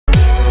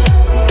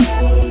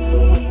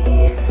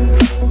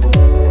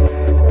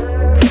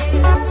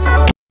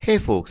Hey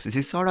folks, this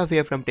is sort of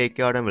here from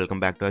TechYard and welcome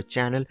back to our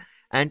channel.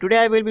 And today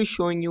I will be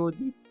showing you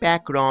the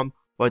PACROM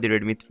for the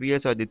Redmi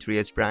 3S or the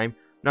 3S Prime.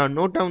 Now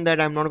note down that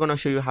I'm not going to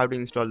show you how to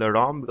install the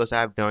ROM because I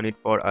have done it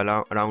for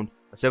around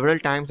several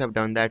times. I've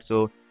done that.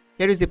 So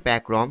here is the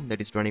PACROM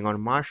that is running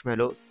on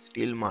Marshmallow.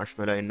 Still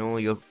Marshmallow. I know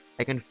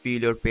I can feel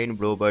your pain,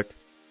 bro, but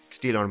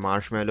still on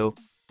Marshmallow.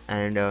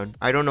 And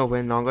I don't know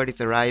when longer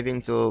it's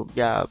arriving. So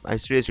yeah, I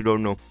seriously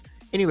don't know.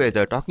 Anyways,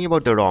 talking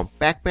about the ROM,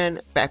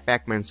 PACROM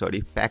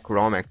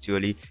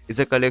actually is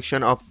a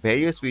collection of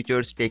various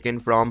features taken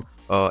from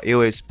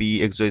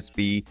AOSP,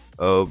 XOSP,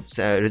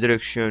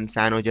 Resurrection,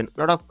 Cyanogen. A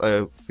lot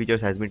of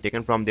features has been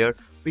taken from there.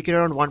 We get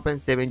around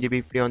 1.7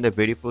 GB free on the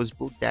very first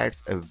boot.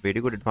 That's a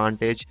very good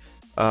advantage.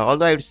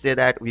 Although I would say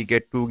that we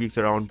get 2 gigs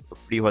around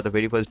free for the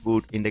very first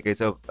boot in the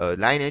case of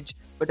Lineage,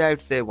 but I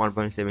would say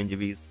 1.7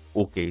 GB is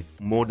okay, it's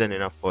more than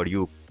enough for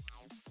you.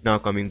 Now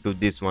coming to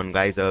this one,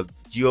 guys,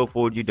 Geo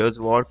 4G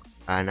does work,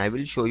 and I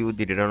will show you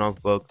the return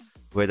of work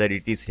whether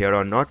it is here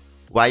or not.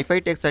 Wi-Fi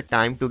takes a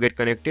time to get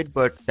connected,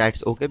 but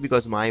that's okay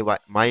because my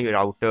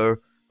router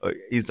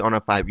is on a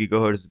 5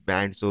 GHz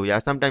band, so yeah,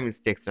 sometimes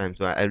it takes time.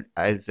 So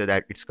I'll say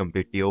that it's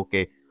completely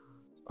okay.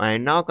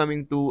 And now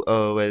coming to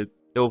well,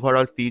 the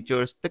overall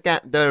features,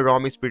 the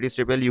ROM is pretty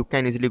stable. You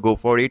can easily go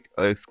for it,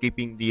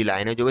 skipping the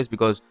Lineage OS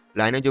because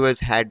Lineage OS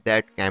had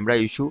that camera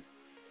issue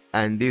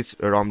and this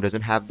ROM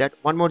doesn't have that.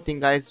 One more thing,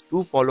 guys,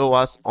 do follow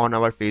us on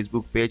our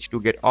Facebook page to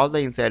get all the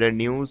insider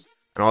news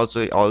and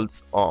also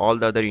all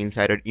the other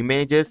insider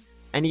images.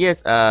 And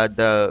yes,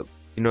 the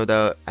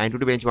Antutu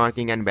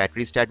benchmarking and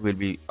battery stat will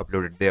be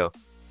uploaded there.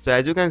 So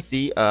as you can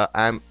see,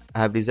 I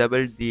have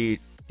disabled the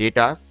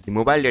data, the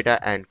mobile data,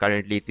 and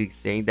currently it is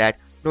saying that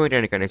no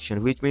internet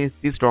connection, which means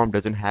this ROM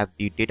doesn't have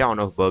the data on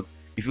off bug.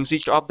 If you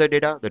switch off the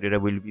data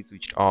will be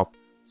switched off.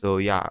 So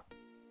yeah,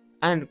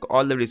 and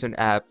all the recent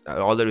apps,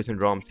 all the recent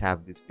ROMs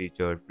have this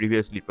feature.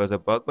 Previously it was a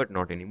bug, but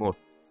not anymore.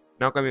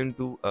 Now coming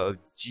to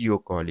geo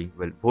calling,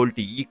 well,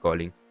 VoLTE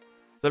calling.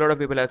 So a lot of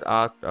people has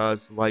asked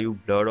us why you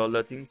blurred all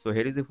the things. So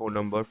here is the phone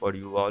number for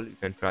you all. You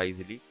can try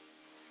easily.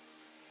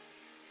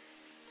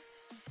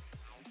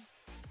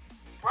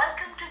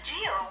 Welcome to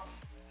Geo.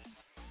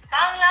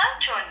 Bangla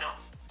Chono.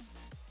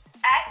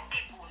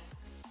 Actipun.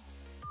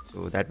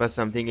 So that was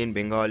something in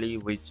Bengali,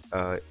 which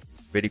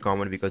very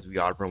common because we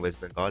are from West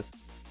Bengal.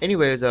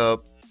 Anyways,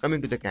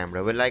 coming to the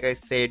camera, well, like I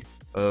said,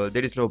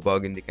 there is no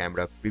bug in the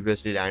camera.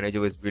 Previously, Lineage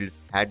OS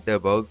builds had the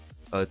bug.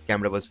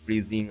 Camera was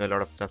freezing, a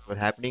lot of stuff was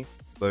happening.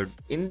 But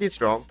in this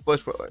ROM,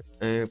 first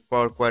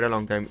for quite a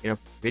long time,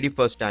 very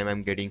first time,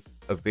 I'm getting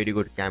a very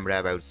good camera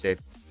app, I would say.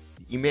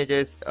 The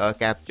images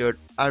captured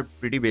are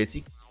pretty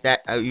basic.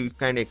 That you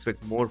can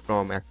expect more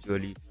from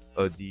actually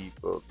the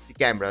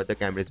camera. The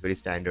camera is very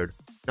standard.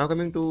 Now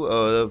coming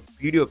to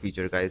video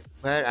feature, guys,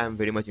 where I'm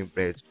very much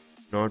impressed.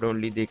 Not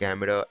only the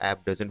camera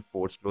app doesn't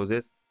force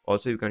closes,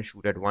 also you can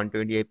shoot at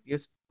 120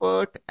 fps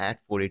but at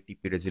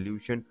 480p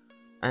resolution,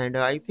 and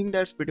I think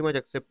that's pretty much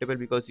acceptable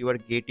because you are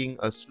getting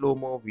a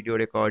slow-mo video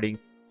recording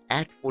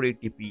at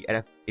 480p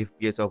at a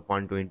fps of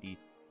 120.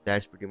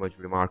 That's pretty much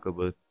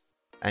remarkable,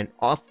 and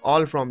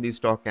all from the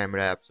stock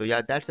camera app. So yeah,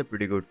 that's a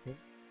pretty good thing.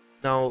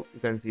 Now you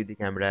can see the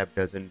camera app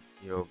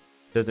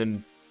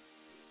doesn't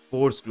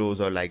force close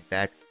or like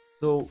that.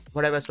 So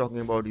what I was talking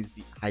about is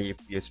the high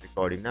FPS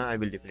recording. Now I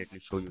will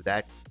definitely show you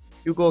that.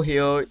 You go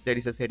here, there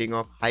is a setting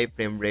of high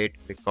frame rate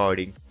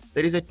recording.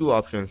 There is a two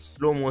options,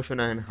 slow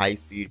motion and high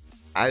speed.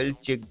 I will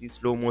check the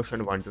slow motion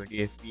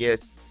 120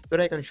 FPS so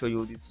that I can show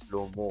you the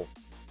slow-mo.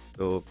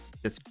 So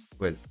just,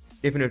 well,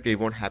 definitely it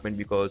won't happen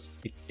because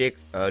it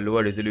takes a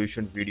lower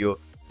resolution video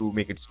to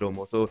make it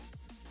slow-mo. So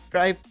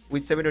try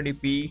with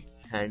 720p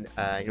and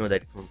you know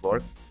that it won't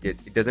work.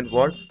 Yes, it doesn't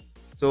work.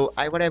 So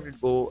I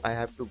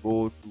have to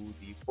go to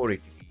the 480p,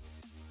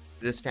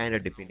 the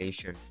standard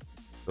definition.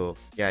 So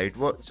yeah,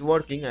 it's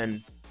working,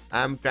 and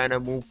I'm trying to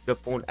move the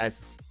phone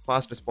as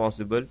fast as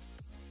possible.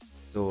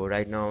 So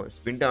right now it's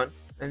been done,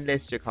 and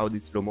let's check how the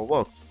slow-mo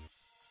works.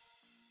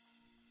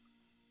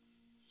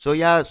 So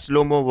yeah,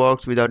 slow-mo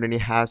works without any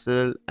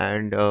hassle,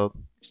 and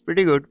it's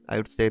pretty good, I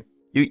would say.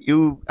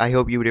 I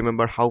hope you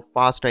remember how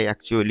fast I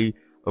actually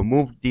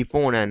moved the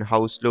phone and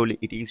how slowly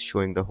it is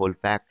showing the whole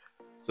fact.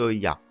 So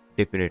yeah,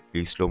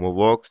 definitely slow-mo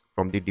works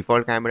from the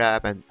default camera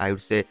app, and I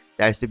would say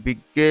that's the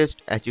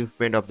biggest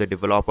achievement of the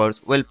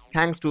developers. Well,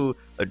 thanks to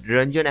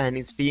Ranjan and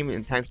his team,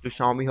 and thanks to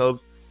Xiaomi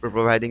Hubs for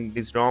providing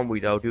this ROM.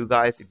 Without you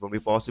guys, it won't be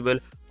possible.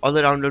 All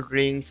the download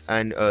links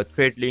and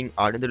thread link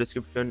are in the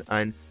description,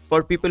 and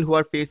for people who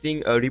are facing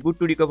a reboot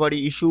to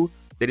recovery issue,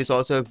 there is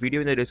also a video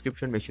in the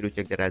description. Make sure to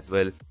check that as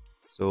well.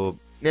 So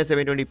in a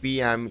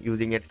 720p, I'm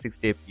using at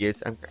 60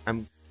 fps.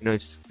 I'm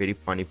it's very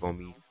funny for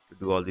me to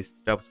do all these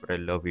stuff, but I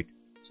love it.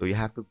 So you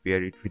have to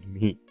bear it with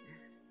me.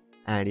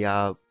 And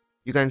yeah,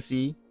 you can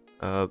see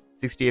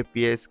 60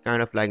 fps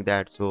kind of like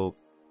that. So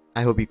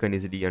I hope you can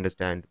easily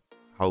understand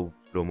how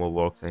slow-mo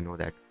works. I know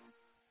that.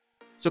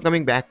 So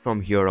coming back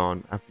from here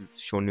on, I've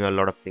shown you a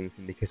lot of things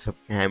in the case of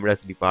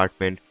cameras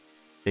department,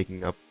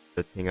 taking up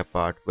the thing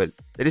apart. Well,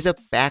 there is a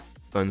pack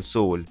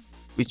console,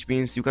 which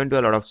means you can do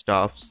a lot of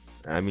stuffs.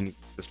 I mean,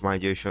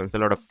 customizations, a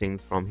lot of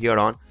things from here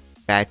on.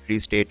 Battery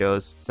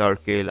status,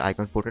 circle,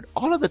 icon portrait,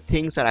 all of the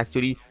things are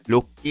actually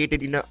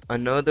located in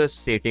another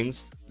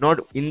settings, not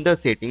in the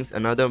settings,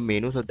 another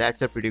menu. So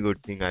that's a pretty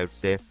good thing, I would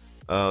say.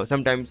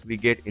 Sometimes we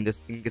get in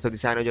case of the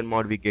cyanogen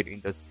mod, we get in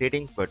the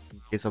settings, but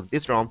in case of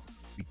this ROM,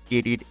 we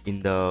get it in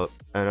the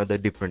another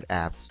different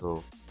app.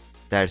 So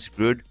that's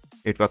good.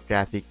 Network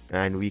traffic,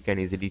 and we can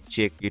easily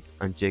check it,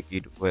 uncheck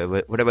it,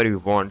 whatever we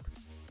want.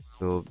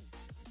 So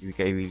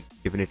we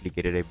definitely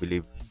get it, I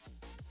believe.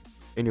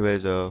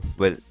 Anyways,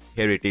 well,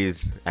 here it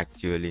is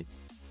actually.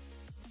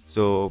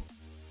 So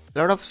a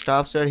lot of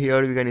stuffs are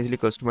here. We can easily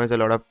customize a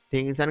lot of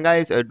things. And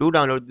guys, do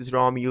download this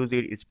ROM, use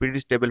it. It's pretty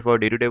stable for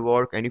day-to-day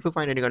work. And if you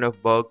find any kind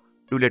of bug,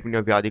 do let me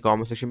know via the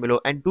comment section below,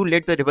 and do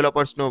let the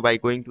developers know by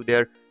going to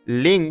their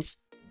links.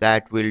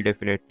 That will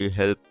definitely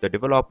help the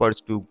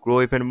developers to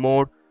grow even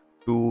more,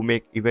 to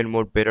make even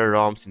more better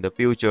ROMs in the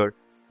future.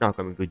 Now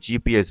coming to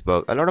GPS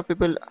bug, a lot of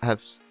people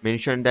have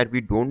mentioned that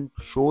we don't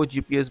show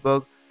GPS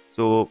bug.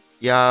 So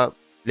yeah,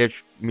 let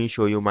me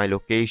show you my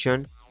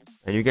location,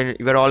 and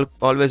you are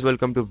always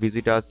welcome to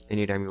visit us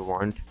anytime you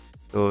want.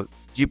 So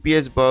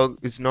GPS bug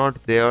is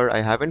not there.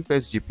 I haven't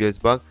faced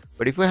GPS bug,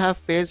 but if you have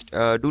faced,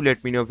 do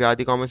let me know via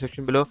the comment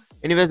section below.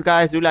 Anyways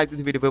guys, do like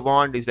this video if you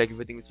want, dislike if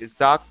you think it still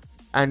sucks,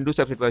 and do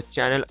subscribe to our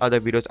channel. Other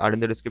videos are in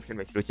the description,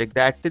 make sure to check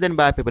that. Till then,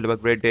 bye people, have a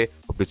great day.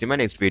 Hope to see my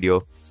next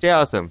video. Stay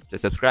awesome,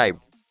 just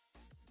subscribe.